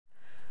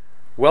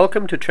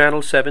Welcome to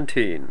Channel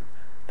 17,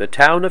 the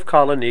Town of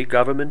Colonie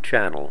Government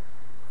Channel.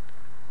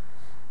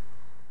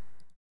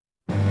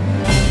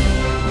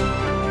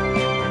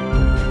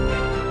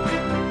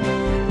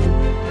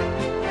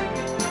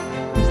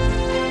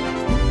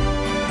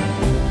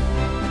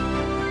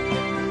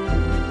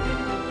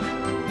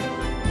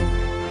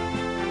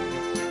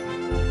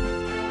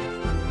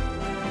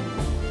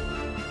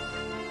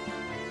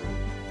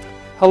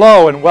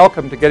 Hello and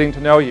welcome to Getting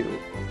to Know You.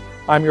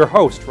 I'm your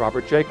host,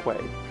 Robert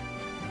Jaquay.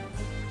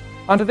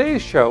 On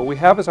today's show, we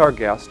have as our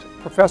guest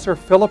Professor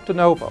Philip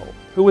DiNovo,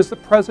 who is the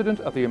president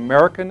of the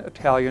American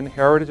Italian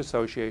Heritage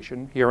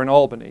Association here in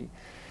Albany,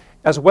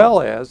 as well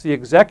as the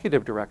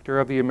executive director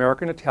of the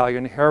American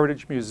Italian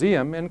Heritage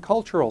Museum and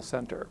Cultural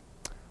Center.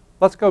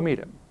 Let's go meet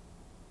him.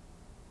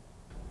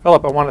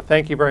 Philip, I want to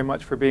thank you very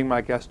much for being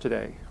my guest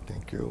today.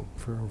 Thank you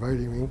for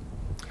inviting me.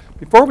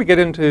 Before we get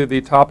into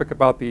the topic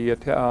about the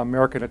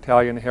American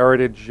Italian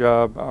Heritage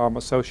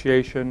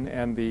Association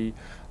and the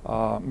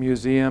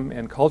Museum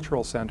and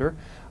Cultural Center,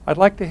 I'd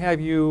like to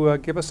have you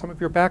give us some of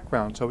your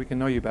background so we can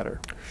know you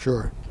better.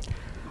 Sure.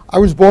 I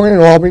was born in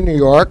Albany, New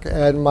York,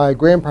 and my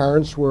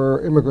grandparents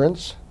were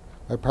immigrants.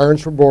 My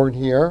parents were born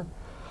here.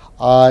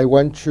 I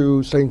went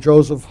to St.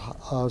 Joseph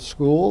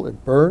School.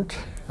 It burnt.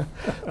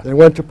 Then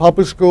went to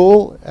public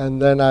school,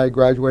 and then I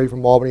graduated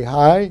from Albany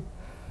High.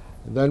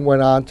 And then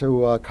went on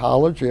to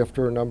college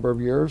after a number of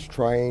years,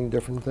 trying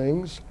different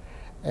things.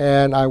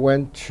 And I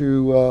went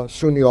to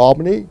SUNY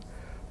Albany,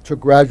 took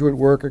graduate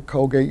work at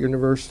Colgate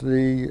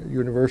University,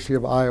 University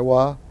of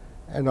Iowa,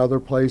 and other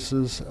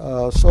places.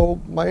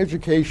 So my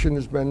education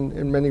has been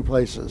in many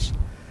places.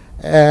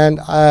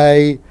 And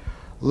I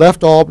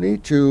left Albany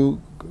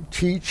to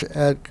teach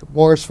at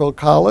Morrisville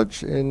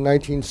College in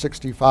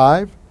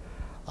 1965.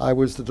 I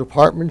was the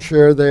department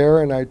chair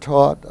there, and I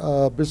taught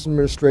business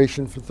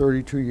administration for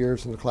 32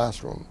 years in the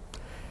classroom.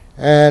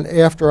 And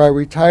after I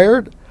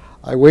retired,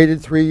 I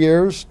waited 3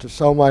 years to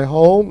sell my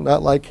home,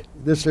 not like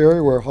this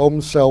area where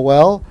homes sell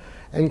well,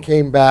 and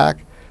came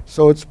back.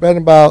 So it's been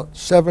about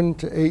 7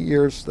 to 8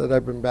 years that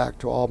I've been back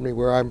to Albany,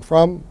 where I'm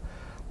from.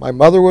 My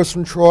mother was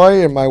from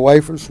Troy, and my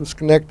wife was from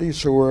Schenectady,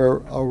 so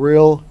we're a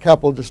real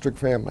Capital District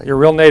family. You're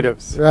real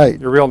natives. Right.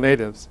 You're real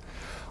natives.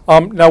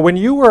 Now, when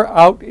you were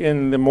out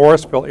in the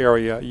Morrisville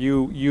area,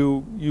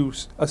 you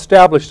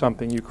established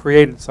something, you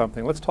created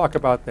something. Let's talk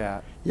about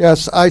that.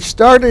 Yes, I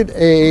started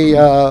a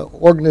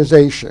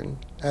organization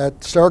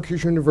at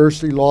Syracuse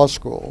University Law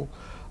School.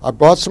 I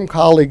brought some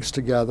colleagues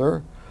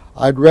together.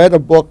 I'd read a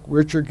book,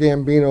 Richard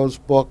Gambino's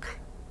book,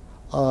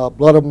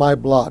 Blood of My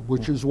Blood,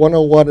 which is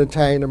 101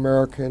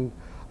 Italian-American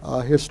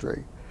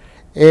history.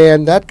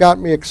 And that got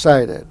me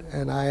excited.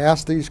 And I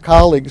asked these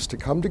colleagues to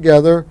come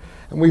together,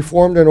 and we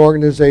formed an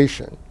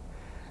organization.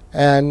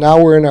 And now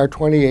we're in our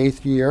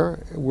 28th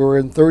year. We're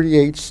in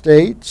 38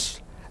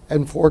 states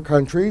and 4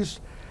 countries.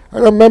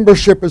 And our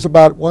membership is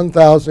about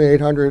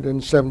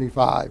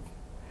 1,875.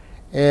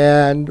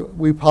 And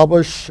we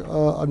publish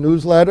a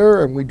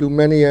newsletter, and we do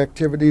many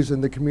activities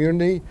in the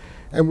community,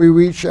 and we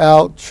reach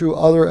out to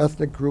other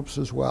ethnic groups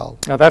as well.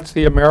 Now, that's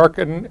the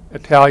American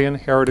Italian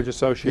Heritage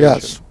Association.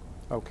 Yes.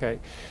 Okay.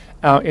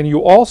 And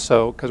you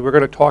also, because we're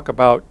going to talk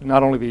about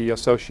not only the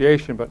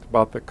association, but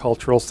about the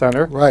Cultural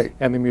Center Right.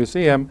 and the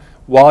museum.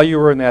 While you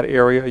were in that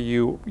area,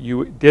 you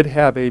did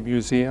have a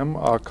museum,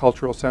 a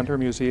Cultural Center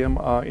museum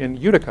in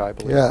Utica, I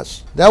believe.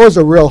 Yes. That was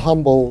a real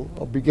humble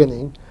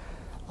beginning.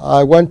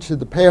 I went to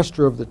the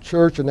pastor of the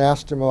church and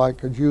asked him if I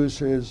could use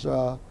his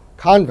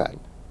convent,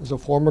 as a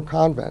former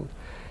convent.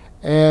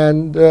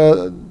 And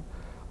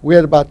we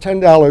had about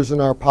 $10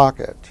 in our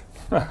pocket.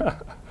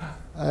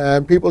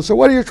 And people said,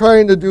 what are you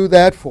trying to do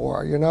that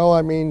for? You know,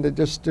 I mean, they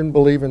just didn't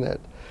believe in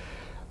it.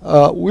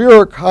 We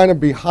were kind of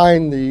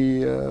behind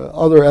the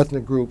other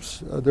ethnic groups.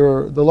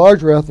 The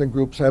larger ethnic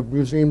groups have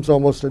museums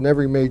almost in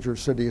every major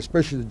city,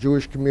 especially the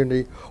Jewish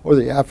community or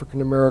the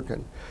African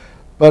American.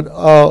 But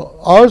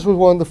ours was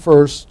one of the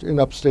first in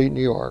upstate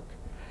New York.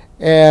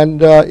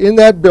 And in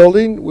that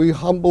building, we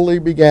humbly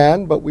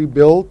began, but we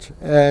built,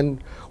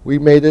 and we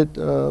made it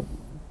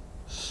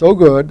so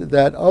good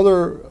that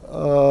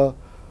other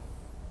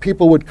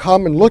people would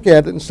come and look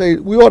at it and say,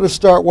 we ought to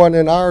start one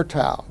in our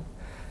town.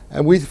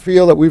 And we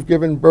feel that we've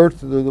given birth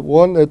to the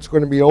one that's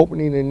going to be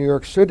opening in New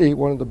York City,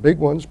 one of the big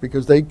ones,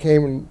 because they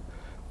came and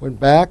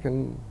went back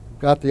and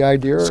got the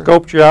idea.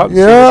 Scoped you out and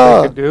see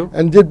what they could do?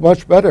 And did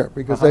much better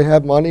because they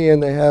have money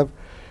and they have.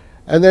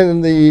 And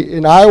then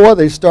in Iowa,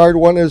 they started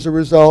one as a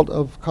result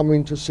of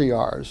coming to see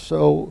ours.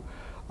 So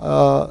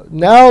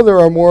now there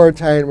are more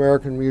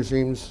Italian-American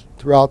museums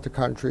throughout the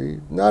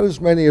country, not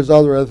as many as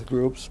other ethnic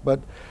groups,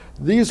 but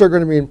these are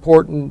going to be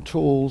important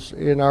tools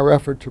in our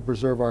effort to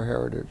preserve our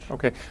heritage.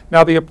 Okay.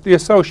 Now the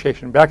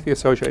association, back to the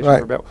association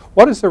for a bit.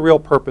 What is the real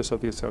purpose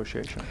of the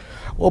association?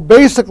 Well,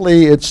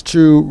 basically it's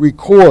to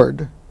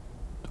record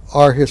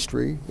our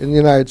history in the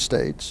United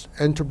States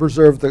and to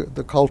preserve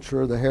the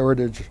culture, the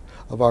heritage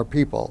of our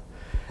people.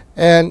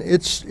 And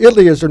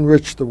Italy has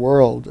enriched the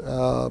world.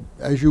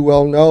 As you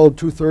well know,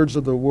 2/3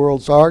 of the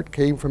world's art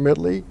came from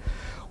Italy.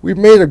 we've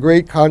made a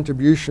great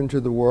contribution to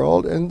the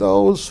world, and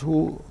those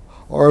who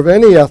are of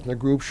any ethnic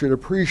group should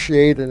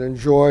appreciate and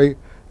enjoy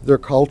their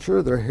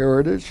culture, their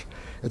heritage.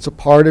 It's a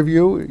part of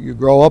you. You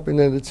grow up in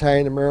an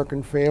Italian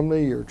American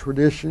family, your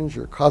traditions,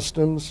 your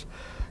customs,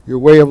 your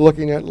way of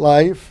looking at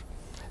life,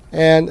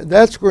 and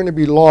that's going to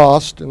be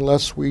lost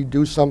unless we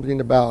do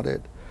something about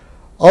it.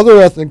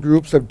 Other ethnic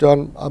groups have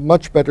done a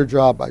much better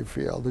job, I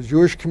feel. The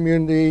Jewish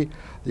community,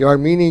 the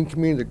Armenian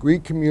community, the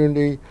Greek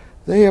community,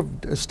 they have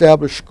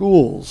established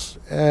schools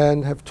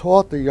and have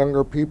taught the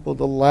younger people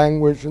the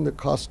language and the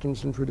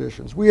customs and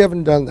traditions. We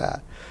haven't done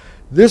that.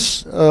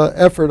 This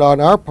effort on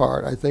our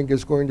part, I think,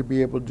 is going to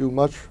be able to do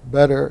much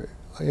better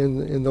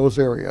in those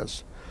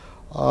areas.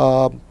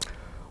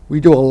 We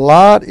do a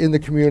lot in the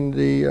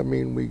community. I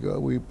mean,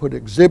 we put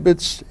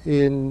exhibits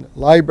in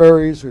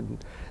libraries and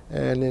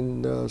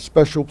in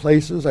special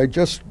places. I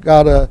just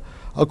got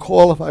a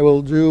call if I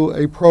will do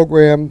a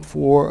program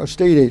for a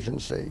state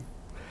agency.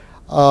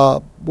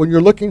 When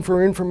you're looking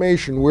for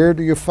information, where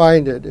do you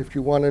find it if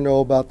you want to know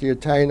about the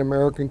Italian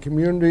American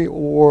community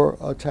or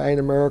Italian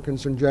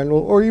Americans in general,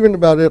 or even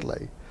about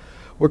Italy?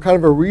 We're kind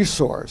of a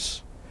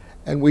resource,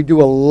 and we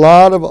do a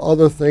lot of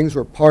other things.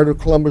 We're part of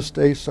Columbus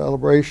Day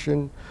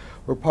celebration.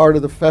 We're part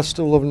of the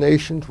Festival of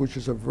Nations, which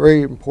is a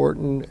very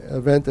important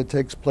event that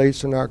takes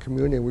place in our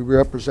community, and we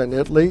represent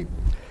Italy.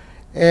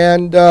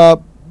 And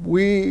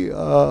we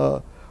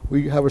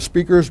have a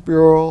speakers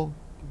bureau.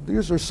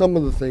 These are some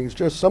of the things,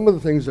 just some of the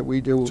things that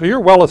we do. So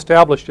you're well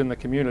established in the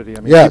community.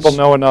 I mean, yes. People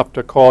know enough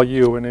to call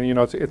you, and you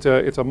know,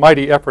 it's a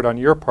mighty effort on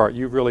your part.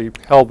 You've really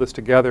held this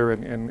together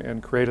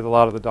and created a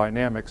lot of the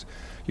dynamics.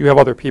 You have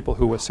other people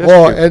who assist you.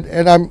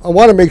 And I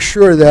want to make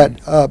sure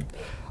that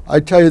I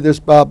tell you this,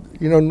 Bob.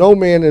 You know, no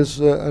man is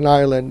an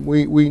island.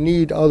 We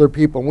need other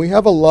people. And we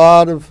have a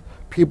lot of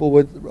people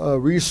with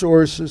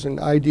resources and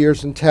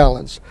ideas and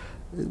talents.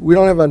 We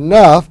don't have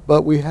enough,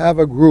 but we have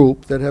a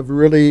group that have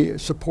really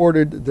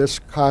supported this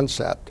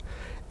concept.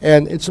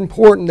 And it's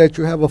important that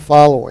you have a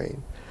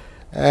following.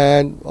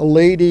 And a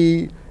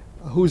lady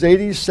who's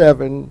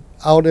 87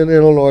 out in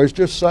Illinois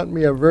just sent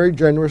me a very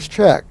generous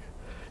check.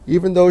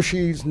 Even though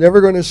she's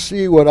never going to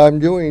see what I'm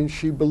doing,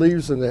 she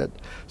believes in it.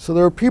 So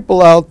there are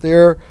people out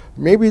there,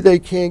 maybe they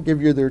can't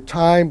give you their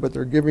time, but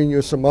they're giving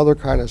you some other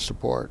kind of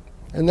support.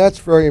 And that's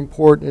very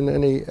important in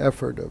any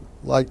effort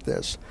like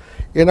this.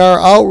 In our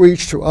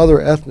outreach to other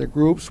ethnic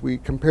groups, we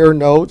compare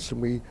notes and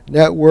we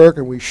network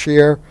and we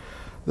share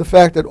the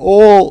fact that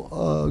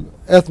all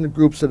ethnic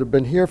groups that have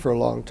been here for a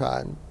long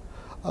time,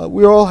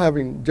 we're all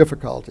having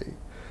difficulty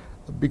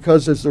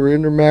because as their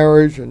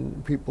intermarriage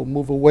and people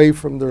move away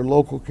from their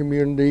local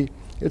community,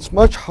 it's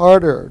much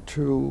harder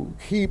to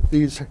keep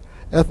these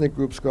ethnic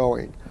groups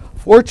going.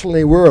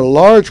 Fortunately, we're a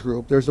large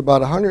group. There's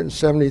about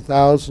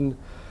 170,000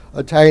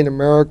 Italian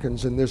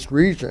Americans in this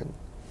region.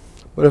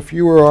 But if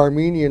you were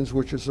Armenians,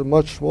 which is a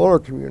much smaller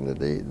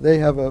community, they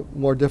have a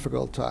more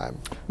difficult time.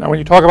 Now, when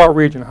you talk about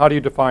region, how do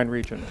you define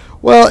region?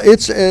 Well,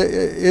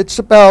 it's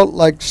about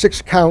like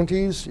 6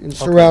 counties in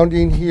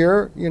surrounding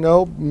here. You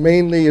know,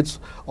 mainly it's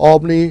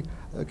Albany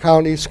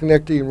County,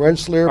 Schenectady, and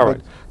Rensselaer. All but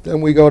right. then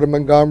we go to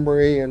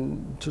Montgomery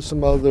and to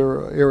some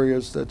other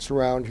areas that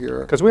surround here.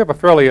 Because we have a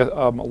fairly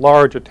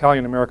large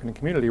Italian American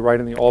community right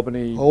in the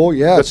Albany, Oh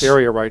yes, this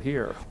area right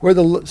here. we're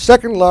the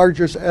second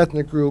largest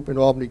ethnic group in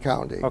Albany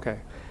County. Okay.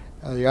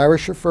 The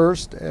Irish are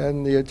first,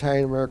 and the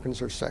Italian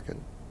Americans are second.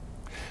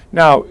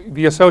 Now,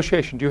 the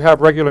association, do you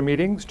have regular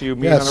meetings? Do you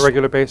meet Yes. on a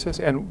regular basis?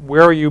 And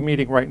where are you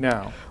meeting right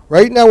now?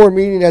 Right now we're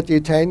meeting at the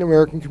Italian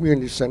American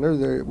Community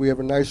Center. We have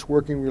a nice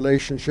working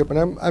relationship.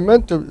 And I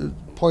meant to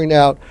point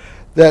out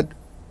that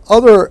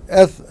other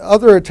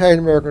Italian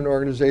American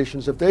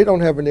organizations, if they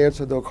don't have an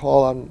answer, they'll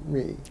call on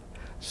me.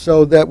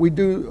 So that we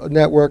do a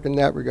network in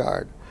that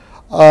regard.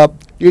 The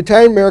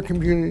Italian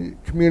American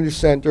Community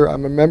Center,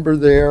 I'm a member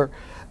there.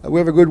 We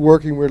have a good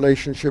working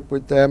relationship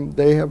with them.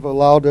 They have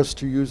allowed us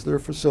to use their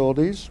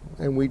facilities,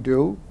 and we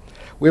do.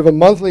 We have a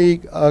monthly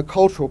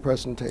cultural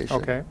presentation.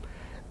 Okay.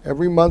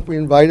 Every month we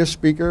invite a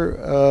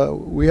speaker.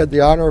 We had the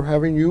honor of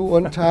having you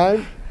one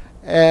time,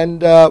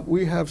 and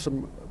we have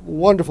some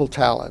wonderful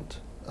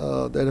talent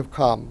that have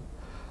come.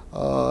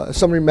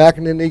 Somebody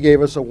McEnany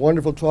gave us a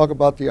wonderful talk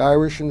about the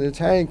Irish and the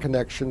Italian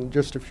connection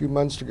just a few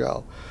months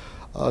ago.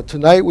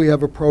 Tonight we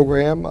have a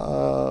program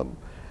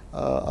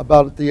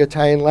about the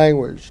Italian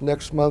language.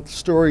 Next month,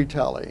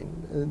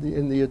 storytelling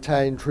in the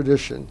Italian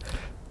tradition.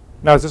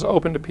 Now, is this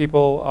open to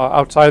people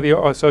outside of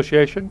the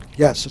association?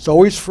 Yes, it's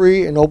always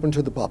free and open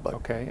to the public.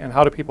 Okay, and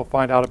how do people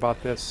find out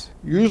about this?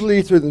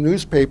 Usually through the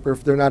newspaper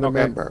if they're not a Okay.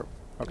 member.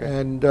 Okay.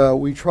 And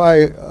we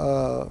try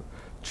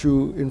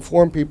to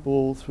inform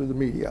people through the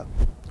media.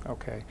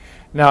 Okay.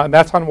 Now, and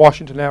that's on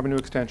Washington Avenue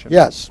Extension?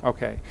 Yes.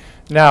 Okay.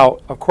 Now,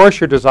 of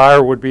course, your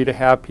desire would be to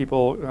have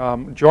people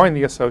join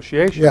the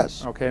association.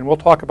 Yes. Okay, and we'll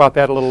talk about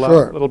that a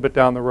Sure. little bit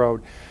down the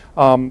road.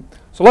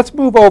 So let's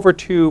move over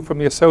to from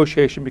the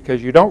association,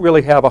 because you don't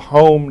really have a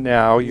home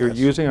now. You're Yes.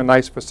 using a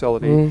nice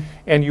facility, Mhm.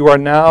 and you are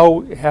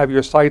now have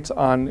your sights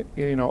on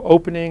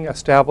opening,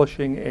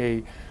 establishing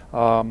a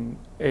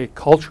a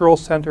cultural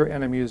center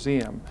and a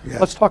museum. Yes.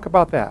 Let's talk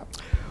about that.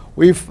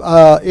 We've,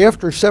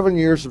 after 7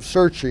 years of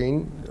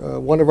searching,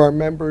 one of our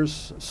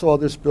members saw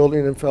this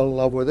building and fell in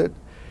love with it.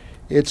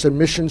 It's a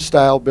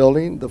mission-style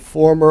building, the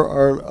former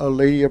Our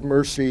Lady of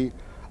Mercy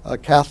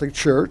Catholic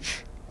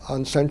Church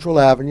on Central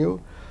Avenue.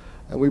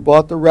 And we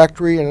bought the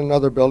rectory and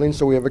another building,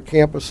 so we have a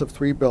campus of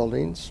 3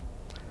 buildings.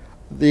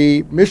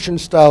 The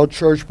mission-style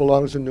church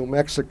belongs in New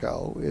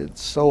Mexico.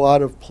 It's so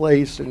out of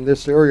place in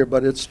this area,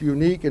 but it's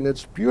unique and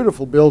it's a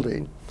beautiful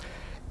building.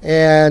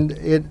 And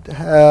it,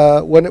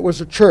 when it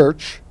was a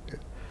church,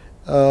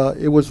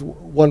 it was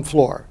 1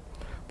 floor.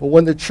 But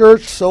when the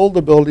church sold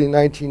the building in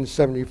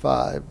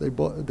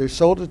 1975, they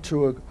sold it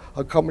to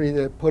a company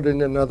that put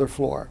in another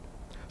floor.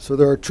 So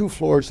there are 2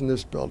 floors in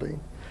this building.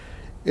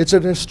 It's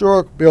an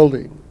historic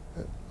building.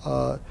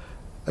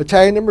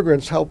 Italian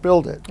immigrants helped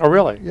build it. Oh,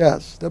 really?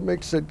 Yes, that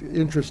makes it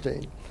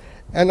interesting.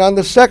 And on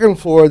the 2nd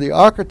floor, the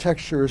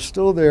architecture is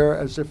still there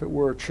as if it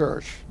were a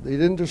church. They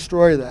didn't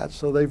destroy that,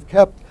 so they've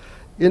kept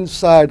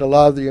inside a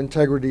lot of the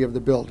integrity of the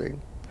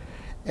building.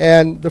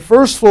 And the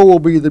 1st floor will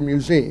be the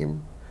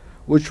museum,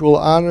 which will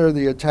honor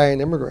the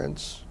Italian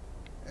immigrants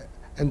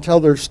and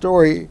tell their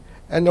story,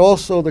 and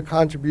also the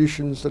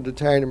contributions that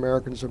Italian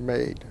Americans have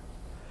made.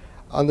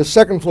 On the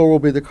 2nd floor will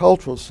be the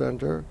cultural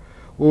center,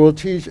 where we'll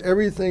teach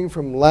everything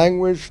from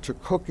language to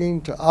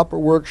cooking to opera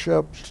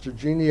workshops to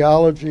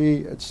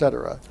genealogy,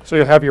 etc. So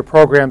you'll have your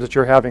programs that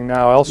you're having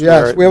now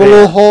elsewhere. Yes, we have a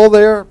little hall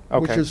there, Okay.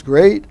 which is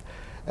great,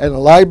 and a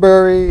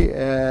library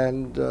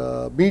and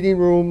meeting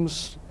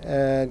rooms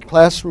and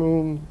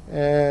classroom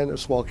and a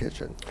small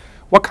kitchen.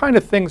 What kind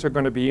of things are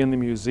going to be in the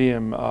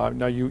museum?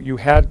 Now, you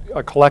had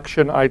a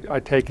collection, I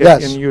take it,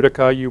 Yes. in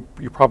Utica. You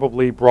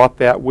probably brought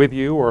that with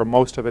you, or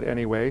most of it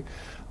anyway.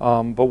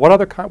 But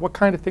what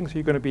kind of things are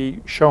you going to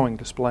be showing,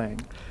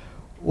 displaying?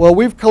 Well,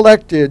 we've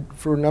collected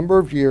for a number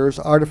of years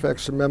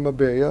artifacts and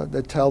memorabilia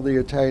that tell the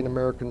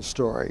Italian-American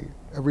story.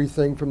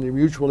 Everything from the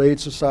Mutual Aid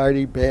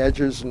Society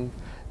badges and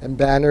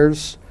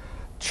banners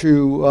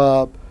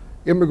to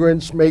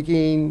immigrants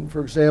making,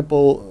 for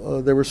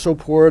example, they were so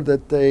poor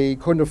that they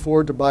couldn't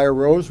afford to buy a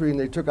rosary, and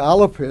they took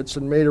olive pits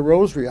and made a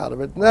rosary out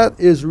of it. And that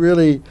is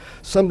really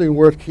something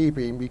worth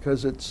keeping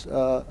because it's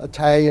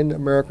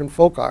Italian-American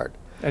folk art.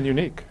 And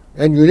unique.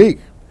 And unique.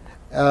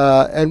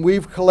 And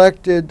we've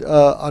collected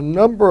a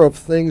number of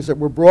things that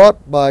were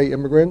brought by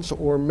immigrants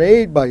or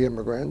made by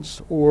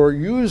immigrants or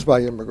used by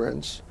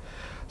immigrants,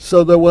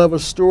 so that we'll have a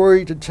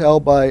story to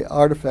tell by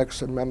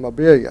artifacts and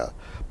memorabilia.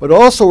 But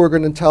also we're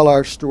going to tell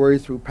our story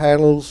through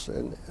panels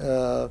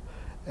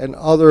and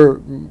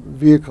other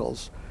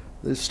vehicles.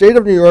 The state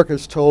of New York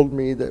has told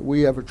me that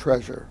we have a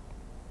treasure.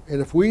 And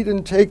if we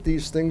didn't take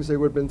these things, they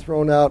would have been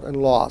thrown out and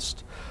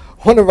lost.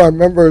 One of our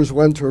members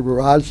went to a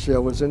garage sale,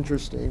 it was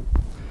interesting,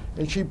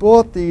 and she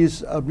bought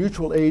these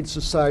Mutual Aid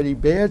Society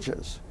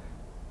badges.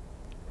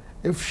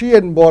 If she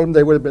hadn't bought them,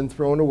 they would have been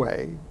thrown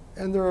away.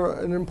 And they're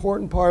an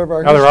important part of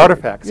our Now history. they're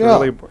artifacts. Yeah,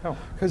 Really,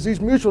 because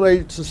these Mutual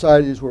Aid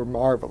Societies were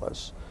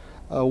marvelous.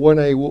 When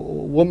a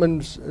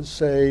woman,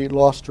 say,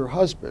 lost her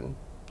husband,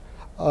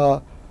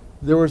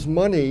 there was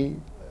money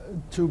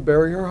to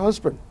bury her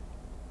husband.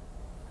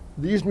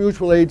 These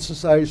Mutual Aid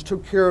Societies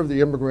took care of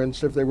the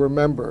immigrants if they were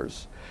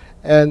members.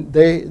 And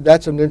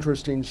that's an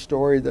interesting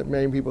story that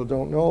many people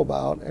don't know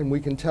about, and we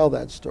can tell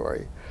that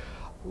story.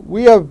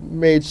 We have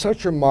made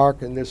such a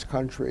mark in this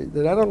country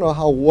that I don't know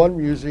how one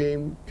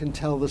museum can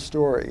tell the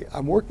story.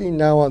 I'm working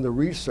now on the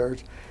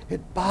research.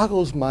 It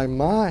boggles my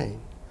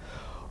mind,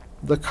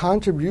 the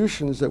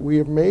contributions that we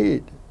have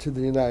made to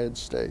the United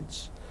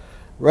States.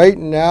 Right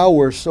now,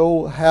 we're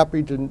so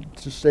happy to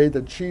say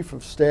the Chief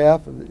of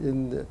Staff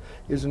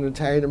is an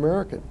Italian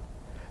American.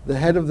 The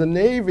head of the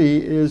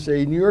Navy is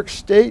a New York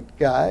State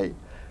guy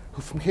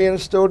from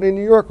Canastota,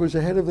 New York, who's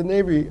the head of the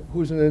Navy,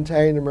 who's an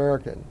Italian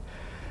American.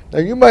 Now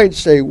you might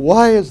say,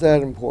 why is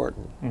that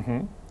important?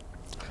 Mm-hmm.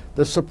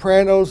 The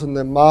Sopranos and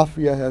the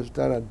Mafia has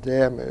done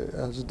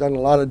a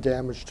lot of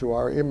damage to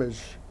our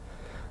image.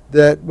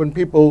 That when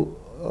people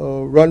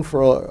run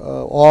for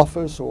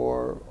office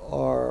or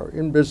are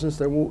in business,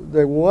 they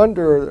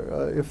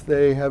wonder if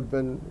they have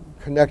been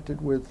connected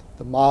with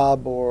the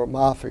mob or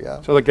mafia.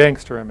 So the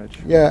gangster image.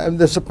 Yeah, and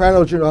the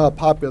Sopranos, you know how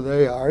popular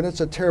they are, and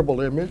it's a terrible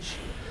image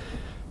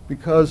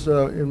because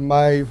in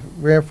my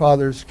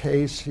grandfather's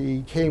case,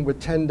 he came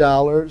with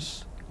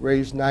 $10,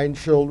 raised 9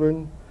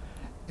 children,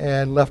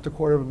 and left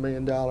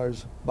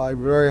 $250,000 by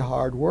very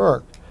hard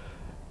work.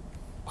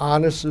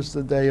 Honest as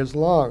the day is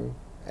long.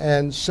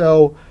 And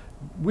so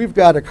we've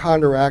got to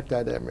counteract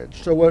that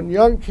image. So when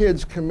young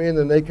kids come in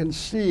and they can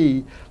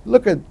see,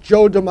 look at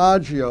Joe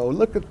DiMaggio,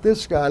 look at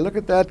this guy, look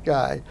at that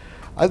guy.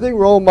 I think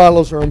role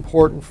models are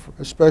important,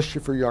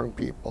 especially for young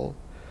people.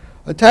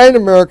 Italian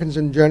Americans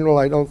in general,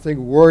 I don't think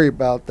worry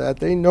about that.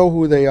 They know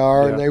who they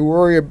are, Yeah.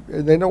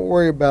 and they don't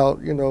worry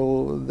about, you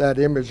know, that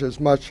image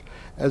as much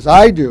as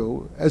I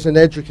do as an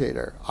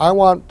educator. I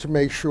want to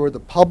make sure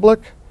the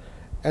public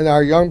and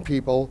our young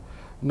people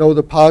know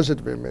the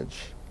positive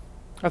image.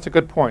 That's a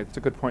good point. It's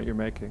a good point you're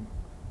making.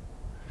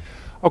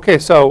 Okay,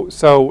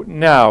 so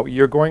now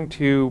you're going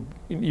to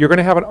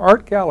have an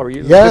art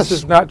gallery. Yes. This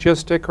is not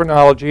just a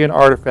chronology and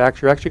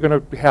artifacts. You're actually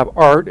going to have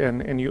art,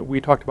 and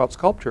we talked about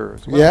sculpture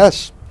as well.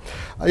 Yes.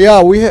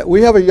 Yeah, we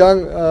have a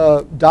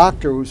young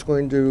doctor who's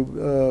going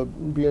to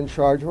be in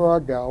charge of our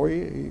art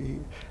gallery.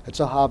 It's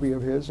a hobby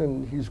of his,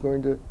 and he's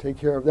going to take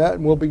care of that.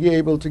 And we'll be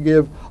able to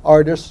give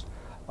artists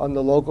on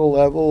the local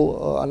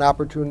level an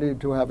opportunity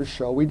to have a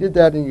show. We did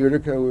that in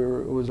Utica.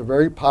 It was a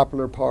very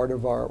popular part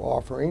of our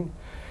offering.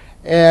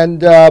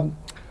 And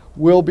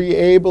we'll be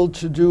able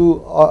to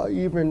do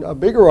even a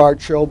bigger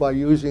art show by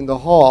using the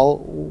hall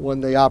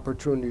when the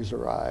opportunities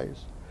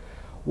arise.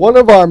 One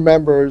of our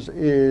members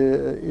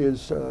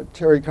is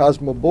Terry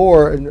Cosmo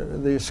Bohr,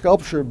 and the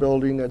sculpture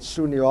building at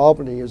SUNY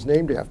Albany is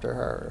named after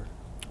her.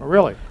 Oh,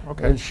 really?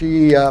 Okay. And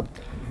she's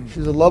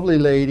a lovely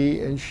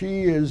lady, and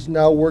she is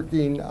now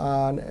working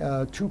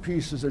on 2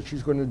 pieces that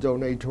she's going to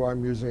donate to our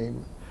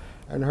museum.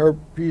 And her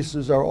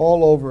pieces are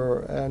all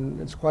over,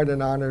 and it's quite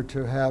an honor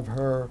to have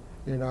her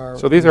in our...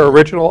 So these are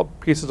original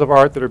pieces of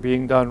art that are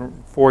being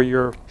done for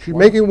your... She's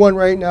making one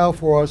right now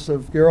for us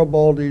of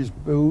Garibaldi's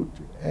boot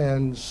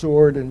and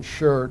sword and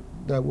shirt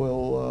that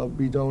will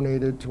be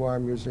donated to our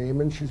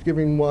museum. And she's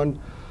giving one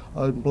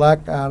a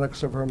black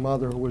onyx of her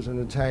mother, who was an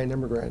Italian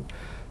immigrant.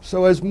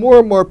 So as more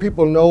and more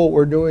people know what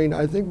we're doing,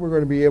 I think we're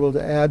going to be able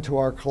to add to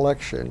our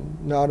collection,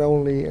 not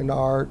only in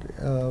art,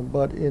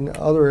 but in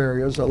other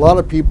areas. A lot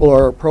of people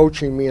are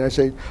approaching me, and I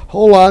say,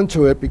 hold on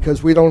to it,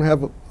 because we don't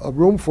have a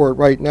room for it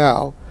right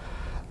now.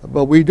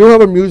 But we do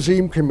have a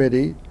museum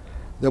committee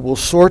that will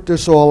sort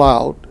this all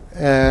out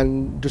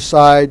and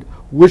decide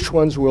which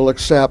ones we'll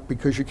accept,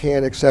 because you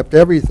can't accept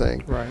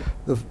everything. Right.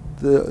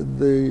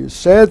 The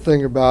sad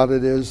thing about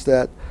it is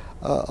that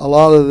a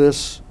lot of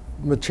this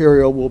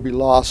material will be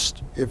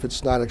lost if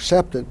it's not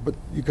accepted, but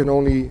you can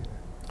only...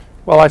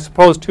 Well, I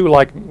suppose too,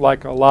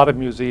 like a lot of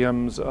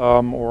museums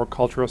or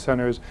cultural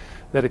centers,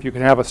 that if you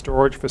can have a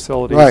storage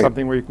facility, Right.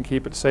 something where you can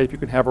keep it safe, you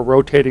can have a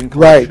rotating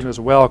collection Right. as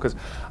well. Because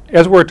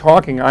as we're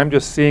talking, I'm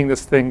just seeing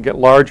this thing get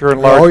larger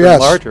and larger Oh, yes.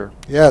 and larger.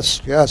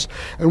 Yes, yes.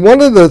 And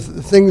one of the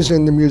things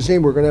in the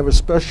museum, we're going to have a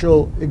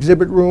special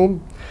exhibit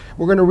room.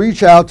 We're going to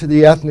reach out to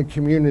the ethnic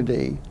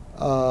community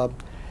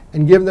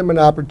and give them an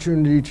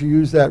opportunity to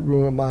use that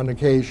room on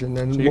occasion.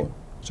 And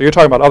So you're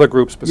talking about other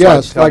groups besides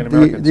yes, Italian like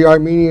Americans? the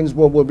Armenians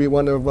will be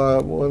one of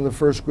the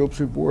first groups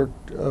we've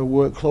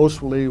worked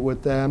closely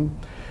with them.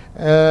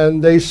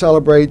 And they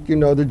celebrate, the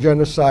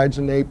genocides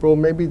in April.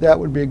 Maybe that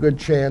would be a good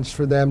chance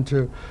for them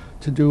to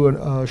do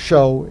a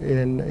show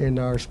in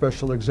our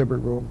special exhibit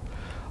room.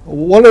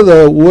 One of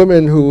the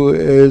women who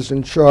is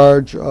in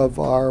charge of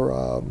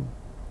our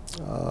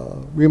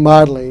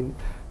remodeling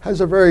has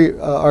a very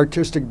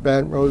artistic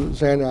bent,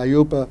 Rosanna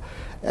Ayupa,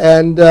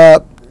 and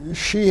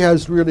she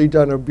has really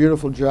done a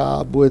beautiful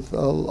job with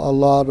a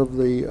lot of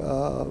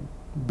the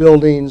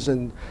buildings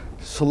and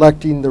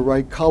selecting the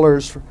right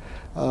colors.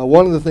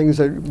 One of the things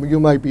that you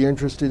might be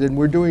interested in,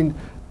 we're doing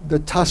the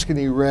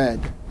Tuscany red.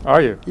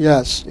 Are you?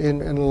 Yes,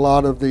 in a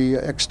lot of the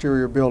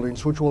exterior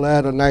buildings, which will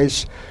add a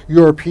nice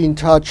European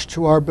touch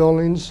to our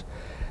buildings.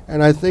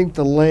 And I think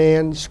the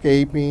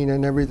landscaping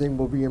and everything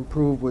will be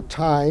improved with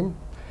time.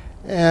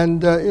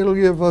 And it'll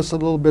give us a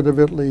little bit of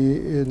Italy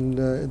in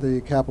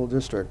the Capital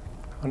District.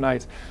 Oh,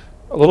 nice.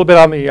 A little bit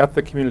on the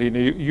ethnic community.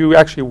 Now, you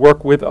actually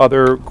work with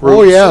other groups.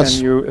 Oh,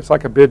 yes. And it's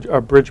like a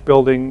bridge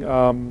building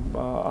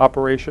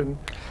operation.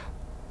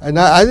 And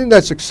I think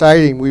that's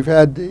exciting. We've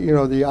had,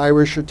 the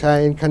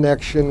Irish-Italian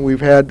connection.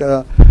 We've had,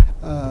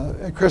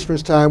 at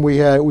Christmas time, we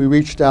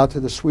reached out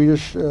to the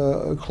Swedish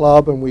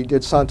club, and we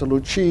did Santa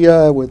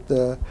Lucia with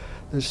the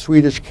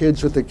Swedish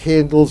kids with the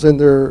candles in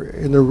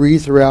the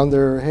wreath around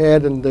their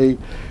head, and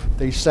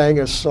they sang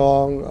a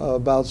song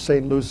about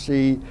St.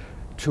 Lucie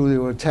to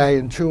the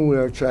Italian tune,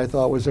 which I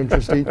thought was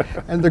interesting.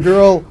 And the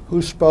girl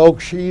who spoke,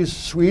 she's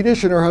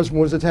Swedish, and her husband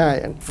was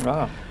Italian.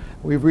 Wow.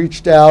 We've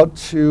reached out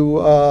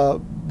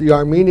to the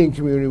Armenian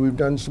community. We've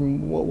done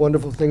some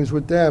wonderful things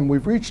with them.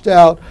 We've reached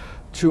out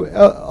to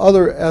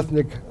other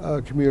ethnic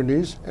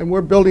communities, and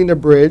we're building a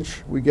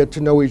bridge. We get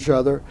to know each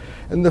other.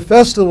 And the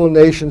Festival of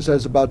Nations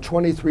has about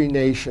 23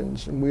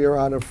 nations, and we are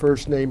on a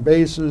first name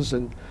basis,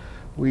 and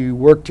we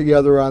work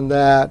together on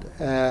that.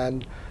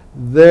 And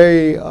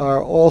they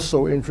are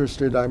also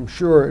interested, I'm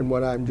sure, in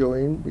what I'm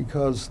doing,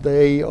 because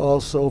they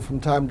also, from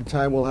time to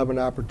time, will have an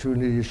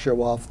opportunity to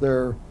show off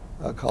their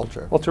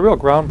culture. Well, it's a real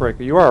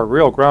groundbreaker. You are a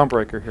real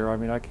groundbreaker here. I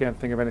mean, I can't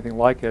think of anything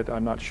like it.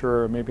 I'm not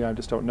sure. Maybe I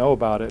just don't know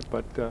about it.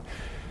 But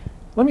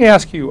let me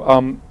ask you: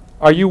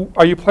 are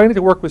you planning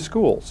to work with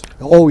schools?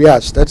 Oh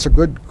yes, that's a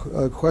good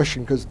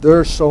question, because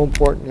they're so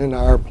important in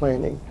our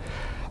planning.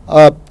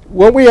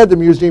 When we had the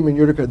museum in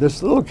Utica,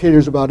 this little kid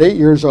who's about 8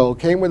 years old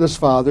came with his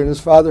father, and his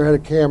father had a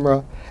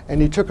camera,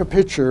 and he took a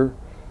picture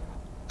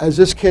as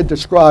this kid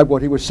described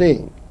what he was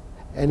seeing.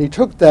 And he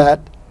took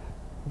that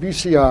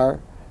VCR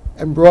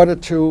and brought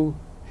it to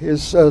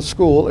his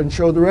school and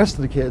showed the rest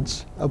of the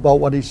kids about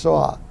what he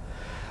saw.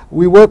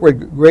 We work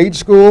with grade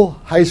school,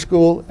 high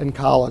school, and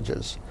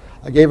colleges.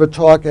 I gave a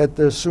talk at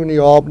the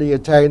SUNY Albany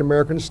Italian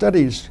American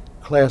Studies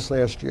class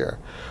last year.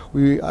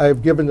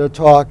 I've given a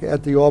talk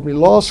at the Albany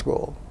Law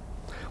School.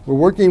 We're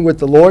working with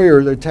the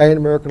lawyers, the Italian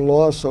American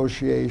Law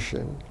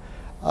Association.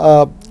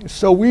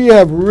 So we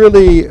have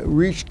really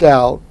reached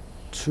out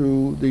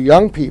to the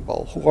young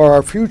people who are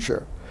our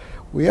future.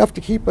 We have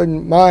to keep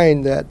in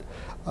mind that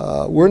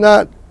we're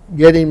not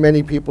getting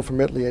many people from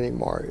Italy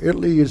anymore.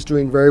 Italy is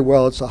doing very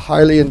well. It's a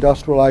highly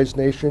industrialized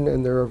nation,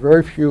 and there are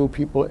very few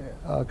people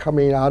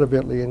coming out of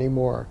Italy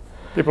anymore.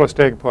 People are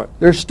staying put.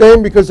 They're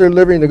staying because they're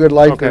living a good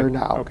life there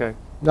now. Okay.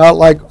 Not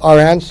like our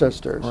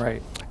ancestors.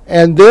 Right.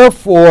 And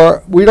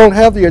therefore, we don't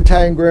have the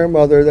Italian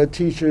grandmother that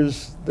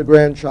teaches the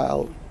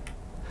grandchild.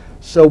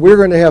 So we're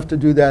going to have to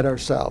do that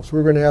ourselves.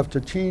 We're going to have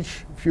to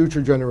teach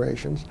future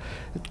generations.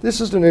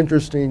 This is an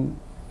interesting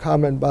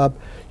comment, Bob.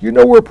 You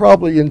know, we're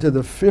probably into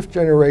the 5th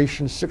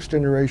generation, 6th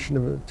generation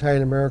of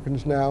Italian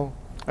Americans now.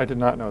 I did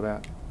not know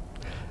that.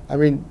 I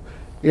mean,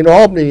 in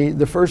Albany,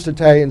 the first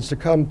Italians to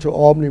come to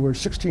Albany were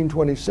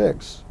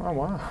 1626. Oh,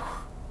 wow.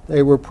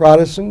 They were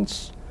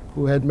Protestants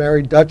who had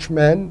married Dutch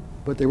men,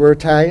 but they were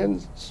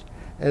Italians.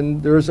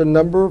 And there's a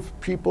number of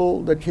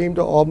people that came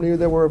to Albany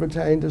that were of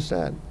Italian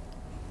descent.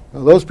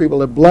 Now, those people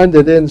have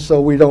blended in,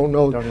 so we don't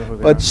know. Who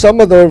they but are. some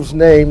of those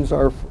names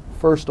are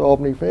first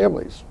Albany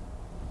families.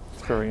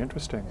 It's very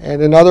interesting.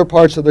 And in other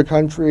parts of the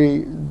country,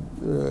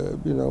 you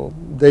know,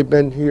 they've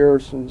been here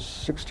since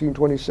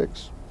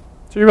 1626.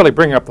 So you really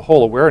bring up the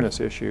whole awareness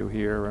issue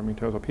here. I mean,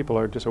 so people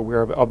are just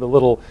aware of the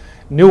little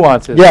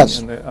nuances.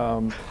 Yes. In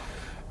the,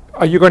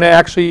 are you going to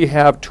actually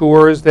have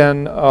tours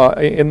then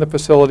in the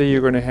facility?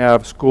 You're going to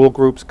have school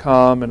groups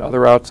come and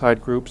other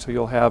outside groups, so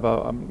you'll have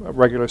a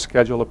regular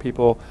schedule of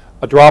people.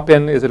 A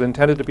drop-in, is it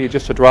intended to be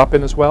just a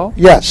drop-in as well?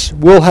 Yes,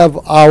 we'll have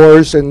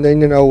hours, and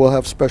then, you know, we'll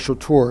have special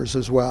tours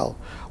as well.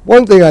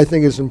 One thing I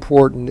think is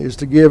important is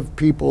to give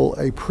people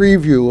a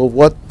preview of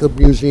what the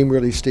museum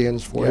really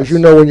stands for. Yes. As you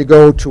know, when you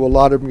go to a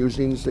lot of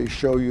museums, they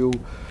show you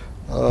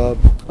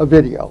a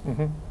video.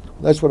 Mm-hmm.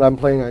 That's what I'm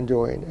planning on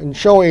doing, and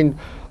showing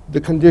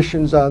the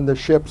conditions on the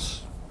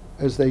ships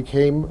as they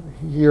came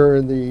here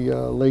in the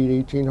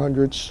late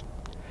 1800s,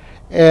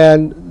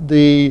 and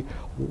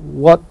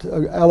what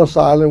Ellis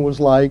Island was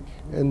like,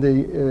 and the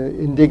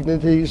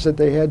indignities that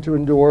they had to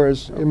endure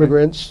as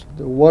immigrants.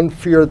 The one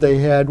fear they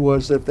had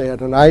was that if they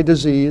had an eye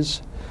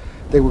disease,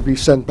 they would be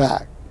sent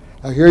back.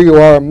 Now here you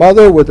are, a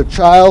mother with a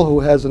child who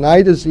has an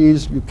eye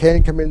disease, you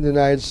can't come into the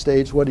United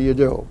States, what do you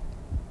do?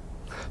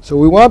 So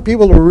we want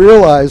people to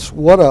realize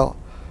what a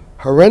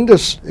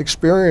horrendous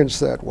experience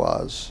that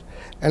was.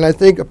 And I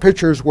think a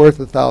picture is worth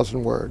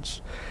 1,000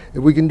 words.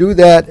 If we can do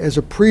that as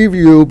a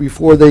preview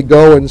before they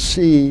go and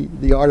see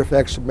the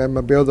artifacts of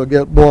memorabilia, they'll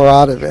get more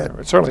out of it.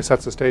 It certainly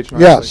sets the stage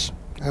nicely. Yes,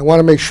 I want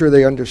to make sure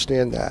they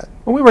understand that.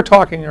 When we were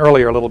talking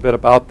earlier a little bit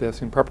about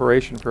this in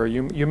preparation for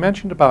you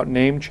mentioned about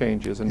name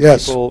changes and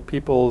Yes.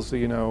 people's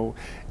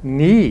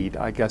need,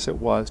 I guess it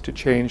was, to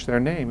change their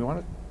name. You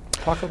want to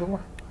talk a little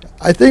more?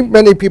 I think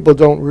many people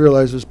don't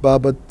realize this,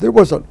 Bob, but there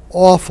was an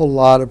awful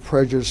lot of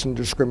prejudice and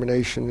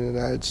discrimination in the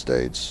United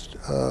States.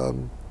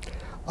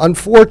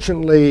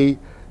 Unfortunately,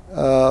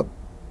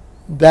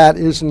 that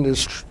isn't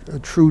as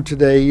true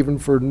today, even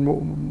for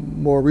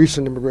more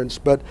recent immigrants.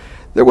 But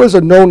there was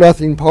a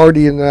know-nothing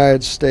party in the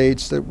United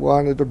States that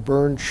wanted to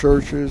burn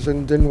churches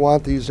and didn't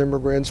want these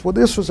immigrants. Well,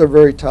 this was a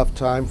very tough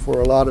time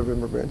for a lot of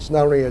immigrants,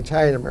 not only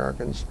Italian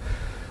Americans,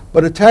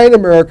 but Italian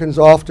Americans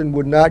often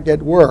would not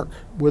get work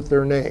with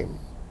their name.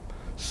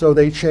 So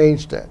they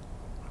changed it.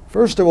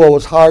 First of all, it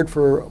was hard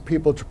for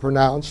people to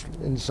pronounce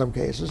in some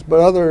cases, but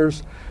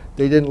others,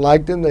 they didn't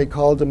like them. They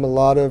called them a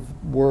lot of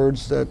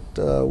words that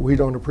we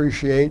don't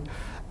appreciate.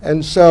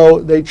 And so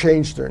they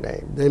changed their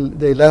name.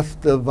 They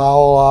left the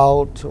vowel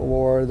out,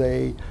 or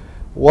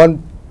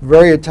one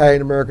very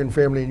Italian-American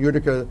family in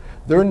Utica,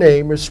 their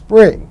name is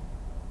Spring.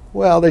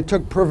 Well, they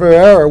took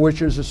Primavera,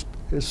 which is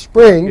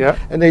spring, Yep.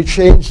 and they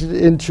changed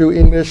it into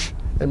English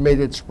and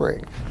made it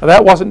Spring. Now,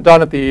 that wasn't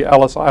done at the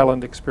Ellis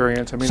Island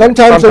experience. I mean,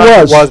 Sometimes it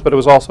was. But it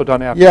was also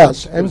done after.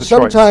 Yes, It and was a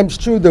choice. sometimes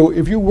too, though,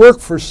 if you work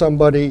for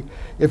somebody,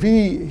 if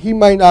he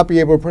might not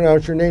be able to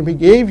pronounce your name, he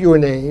gave you a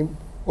name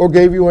or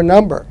gave you a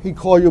number. He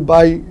called you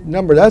by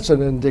number. That's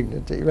an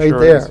indignity right Sure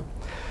there. is.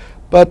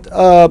 But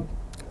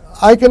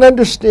I can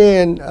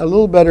understand a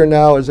little better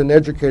now as an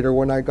educator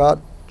when I got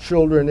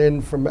children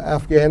in from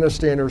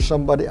Afghanistan or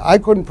somebody. I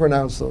couldn't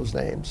pronounce those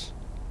names.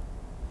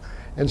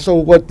 And so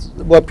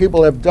what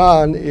people have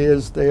done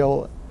is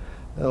they'll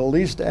at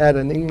least add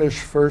an English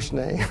first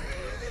name.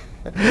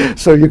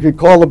 So you could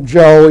call them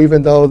Joe,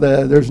 even though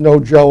there's no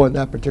Joe in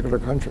that particular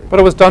country. But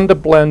it was done to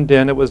blend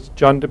in. It was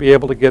done to be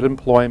able to get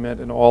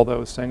employment and all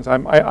those things.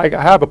 I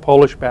have a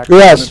Polish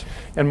background. Yes.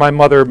 And my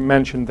mother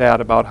mentioned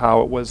that about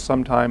how it was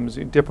sometimes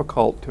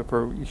difficult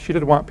she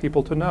didn't want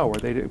people to know,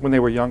 when they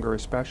were younger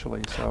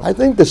especially. So I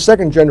think the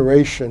second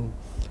generation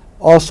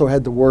also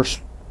had the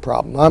worst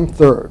problem. I'm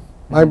third.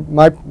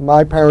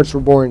 My parents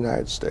were born in the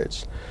United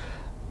States.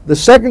 The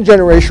second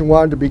generation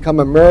wanted to become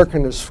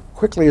American as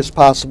quickly as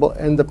possible,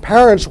 and the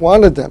parents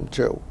wanted them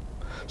to.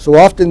 So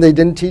often they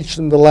didn't teach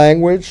them the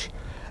language,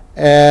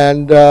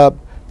 and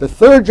The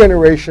third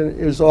generation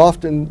is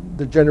often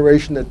the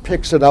generation that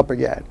picks it up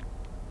again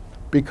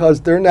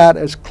because they're not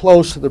as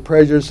close to the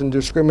prejudice and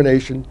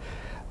discrimination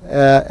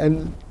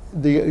and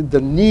the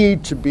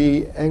need to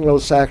be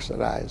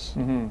Anglo-Saxonized.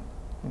 Mm-hmm.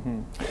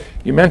 Mm-hmm.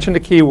 You mentioned a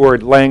key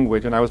word,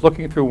 language, and I was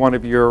looking through one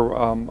of your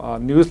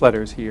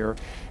newsletters here,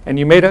 and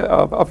you made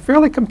a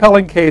fairly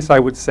compelling case, I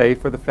would say,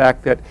 for the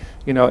fact that,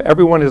 you know,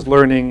 everyone is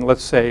learning.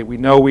 Let's say we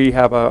know we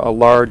have a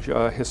large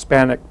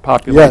Hispanic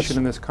population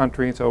in this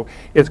country, so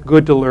it's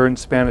good to learn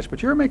Spanish,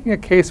 but you're making a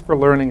case for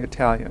learning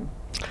Italian.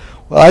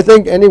 Well, I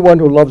think anyone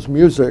who loves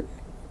music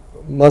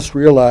must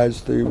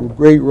realize the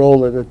great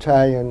role that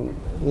Italian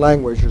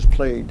language has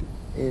played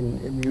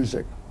in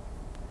music.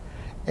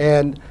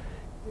 And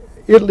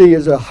Italy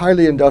is a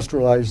highly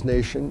industrialized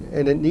nation,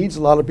 and it needs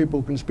a lot of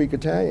people who can speak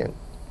Italian.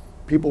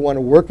 People want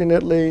to work in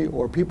Italy,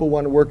 or people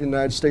want to work in the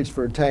United States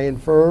for Italian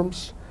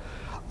firms.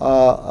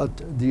 The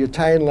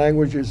Italian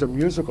language is a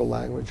musical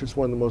language. It's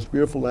one of the most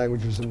beautiful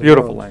languages in the world.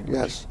 Beautiful language.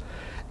 Yes.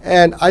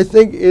 And I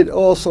think it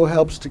also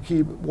helps to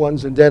keep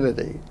one's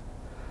identity.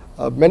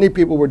 Many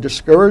people were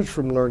discouraged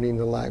from learning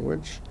the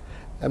language.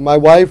 And my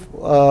wife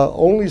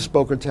only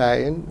spoke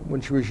Italian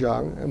when she was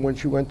young, and when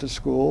she went to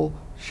school,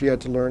 she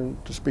had to learn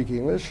to speak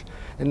English,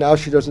 and now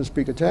she doesn't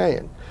speak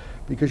Italian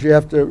because you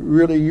have to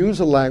really use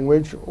a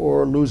language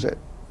or lose it.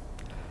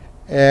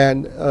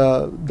 And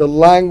the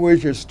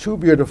language is too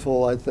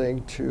beautiful, I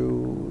think,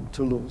 to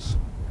lose.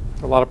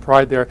 A lot of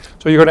pride there.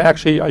 So you're going to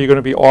actually, are you going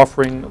to be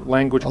offering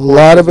language courses? A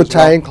lot of as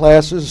Italian well?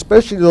 classes,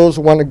 especially those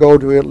who want to go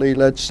to Italy,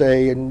 let's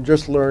say, and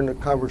just learn a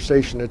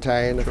conversation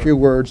Italian, a few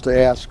words to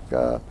ask.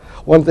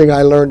 One thing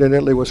I learned in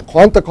Italy was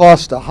 "Quanta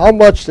costa?" How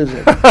much is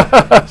it?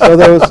 So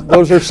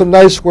those are some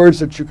nice words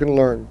that you can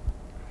learn.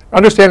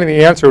 Understanding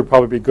the answer would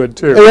probably be good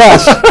too.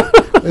 Yes.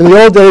 In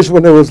the old days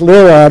when it was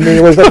lira, I mean,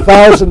 it was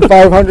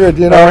 1,500,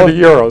 you know. 500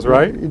 euros,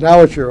 right?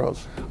 Now it's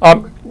euros.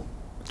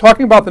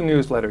 Talking about the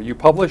newsletter, you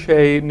publish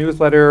a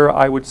newsletter,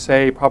 I would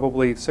say,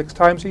 probably 6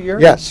 times a year?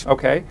 Yes.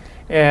 Okay.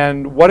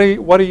 And what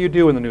do you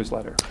do in the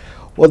newsletter?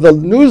 Well, the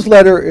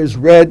newsletter is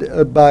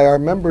read by our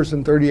members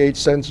in 38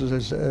 states,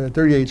 as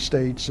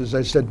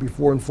I said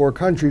before, in 4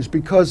 countries,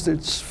 because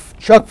it's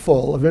chock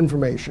full of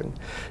information.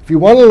 If you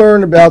want to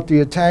learn about the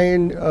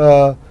Italians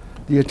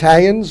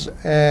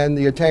and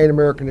the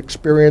Italian-American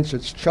experience,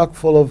 it's chock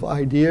full of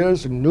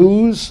ideas and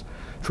news,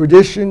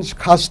 traditions,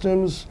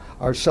 customs,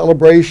 our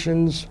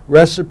celebrations,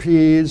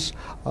 recipes,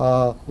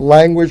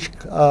 language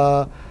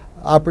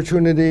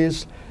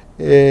opportunities.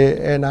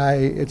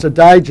 It's a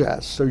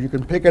digest, so you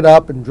can pick it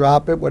up and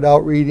drop it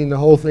without reading the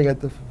whole thing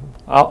at the.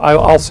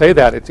 I'll say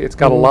that it's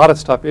got a lot of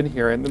stuff in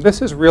here, and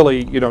this is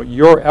really, you know,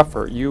 your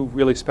effort. You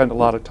really spend a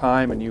lot of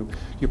time, and you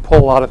pull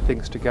a lot of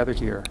things together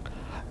here.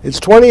 It's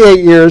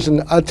 28 years,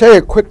 and I'll tell you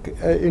a quick,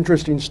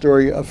 interesting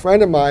story. A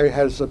friend of mine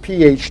has a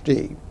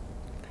PhD.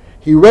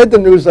 He read the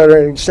newsletter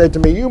and he said to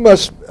me, "You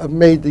must have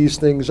made these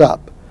things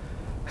up."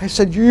 I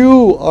said,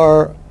 "You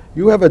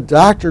have a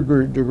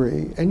doctorate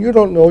degree, and you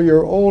don't know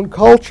your own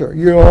culture,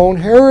 your own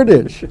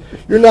heritage.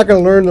 You're not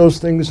going to learn those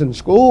things in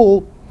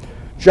school."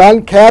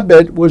 John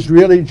Cabot was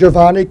really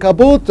Giovanni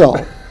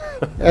Caputo.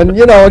 And,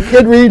 you know, a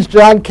kid reads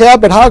John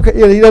Cabot,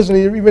 he doesn't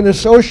even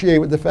associate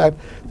with the fact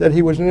that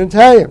he was an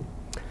Italian.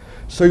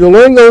 So you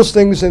learn those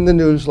things in the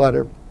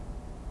newsletter.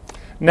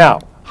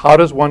 Now, how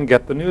does one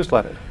get the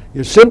newsletter?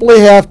 You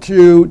simply have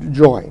to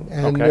join,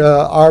 and Okay.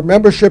 Our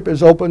membership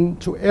is open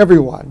to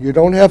everyone. You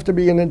don't have to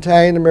be an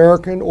Italian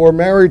American or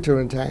married to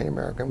an Italian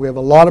American. We have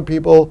a lot of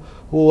people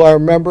who are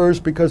members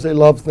because they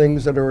love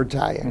things that are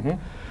Italian. Mm-hmm.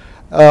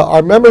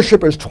 Our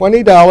membership is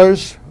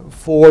 $20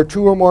 for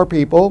 2 or more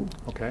people,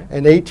 Okay.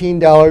 and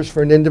 $18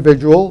 for an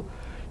individual.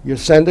 You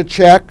send a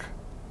check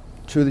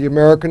to the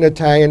American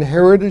Italian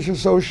Heritage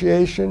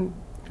Association,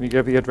 Can you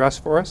give the address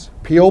for us?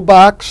 P.O.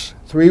 Box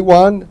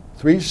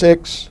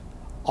 3136,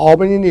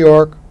 Albany, New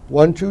York,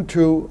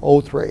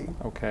 12203.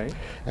 Okay.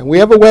 And we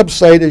have a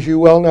website, as you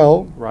well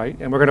know. Right,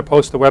 and we're going to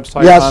post the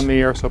website Yes. on the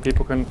air so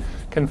people can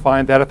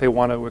find that if they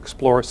want to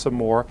explore some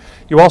more.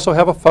 You also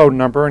have a phone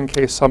number in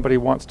case somebody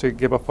wants to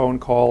give a phone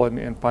call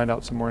and find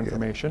out some more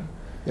information.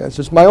 Yes,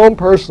 it's my own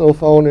personal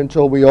phone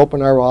until we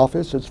open our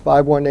office. It's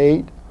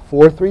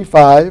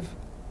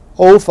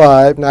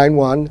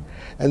 518-435-0591.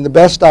 And the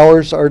best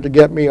hours are to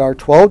get me are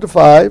 12 to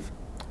 5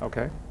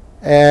 Okay,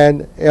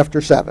 and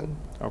after 7.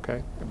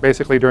 okay.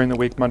 Basically during the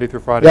week, Monday through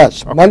Friday?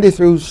 Yes, Okay. Monday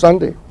through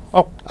Sunday.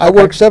 Oh, I okay.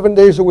 work 7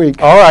 days a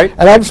week. All right.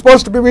 And I'm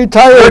supposed to be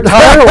retired. You're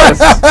tireless.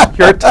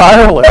 You're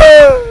tireless.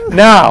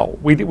 Now,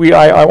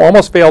 I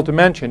almost failed to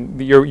mention,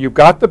 you've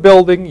got the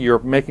building, you're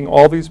making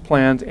all these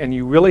plans, and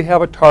you really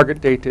have a target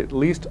date to at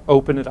least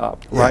open it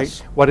up, right?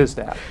 Yes. What is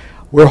that?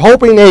 We're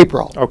hoping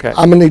April. Okay.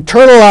 I'm an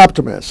eternal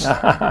optimist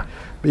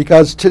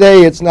because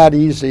today it's not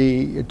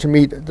easy to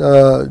meet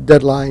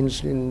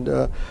deadlines,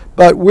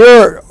 but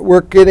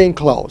we're getting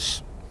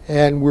close,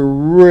 and we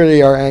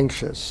really are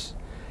anxious.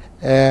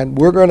 And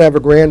we're going to have a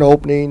grand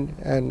opening,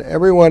 and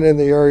everyone in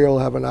the area will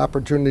have an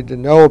opportunity to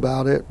know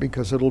about it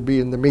because it'll be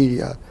in the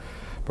media.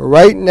 But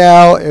right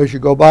now, as you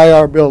go by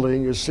our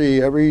building, you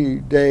see every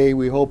day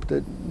we hope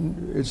that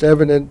it's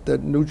evident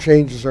that new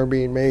changes are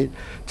being made.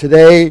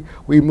 Today,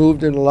 we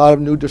moved in a lot of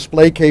new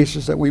display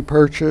cases that we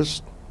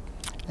purchased,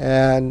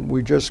 and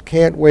we just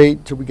can't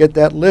wait till we get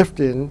that lift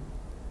in.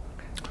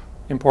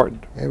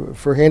 Important.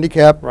 For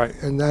handicap, right.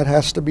 And that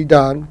has to be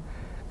done.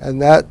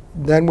 And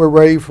then we're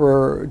ready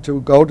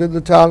to go to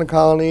the town of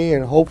Colonie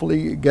and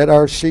hopefully get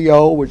our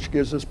CO, which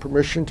gives us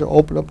permission to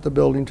open up the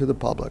building to the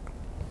public.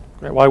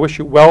 Great. Well, I wish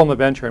you well in the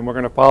venture, and we're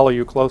going to follow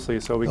you closely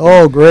so we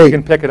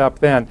can pick it up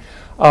then.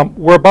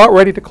 We're about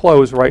ready to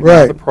close right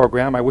now the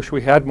program. I wish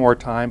we had more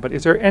time, but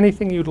is there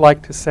anything you'd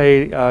like to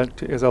say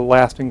as a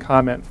lasting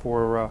comment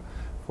for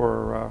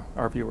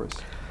our viewers?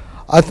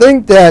 I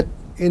think that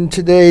in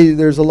today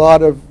there's a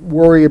lot of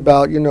worry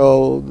about,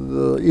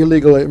 the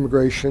illegal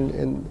immigration,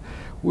 and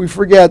we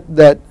forget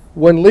that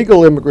when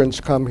legal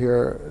immigrants come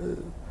here,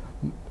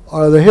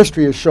 the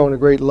history has shown a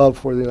great love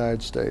for the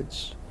United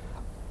States.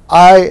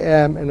 I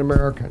am an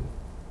American.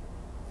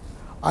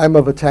 I'm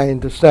of Italian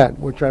descent,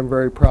 which I'm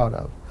very proud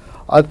of.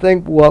 I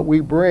think what we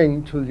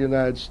bring to the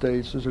United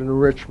States is an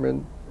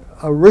enrichment,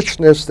 a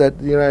richness that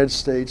the United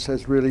States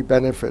has really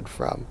benefited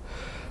from.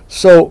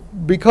 So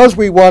because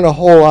we want to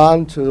hold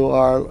on to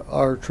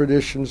our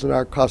traditions and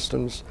our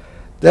customs,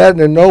 that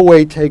in no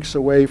way takes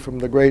away from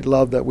the great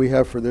love that we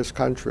have for this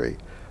country.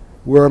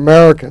 We're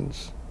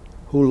Americans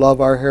who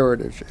love our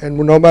heritage. And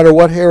no matter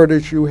what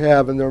heritage you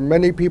have, and there are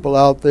many people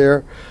out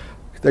there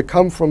that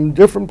come from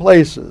different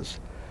places,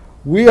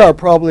 we are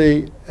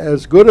probably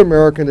as good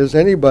American as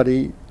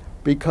anybody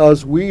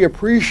because we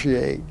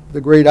appreciate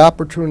the great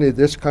opportunity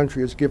this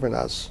country has given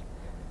us.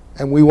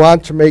 And we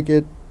want to make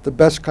it the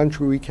best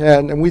country we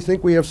can, and we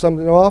think we have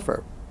something to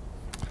offer.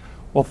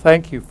 Well,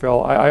 thank you,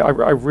 Phil. I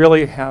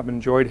really have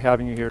enjoyed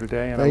having you here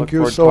today, and I look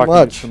forward to talking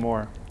to you some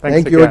more.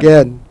 Thank you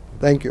again.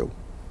 Thank you.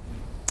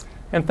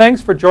 And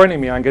thanks for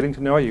joining me on Getting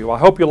to Know You. I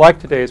hope you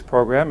liked today's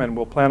program, and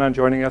we'll plan on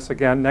joining us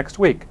again next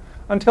week.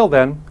 Until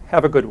then,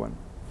 have a good one.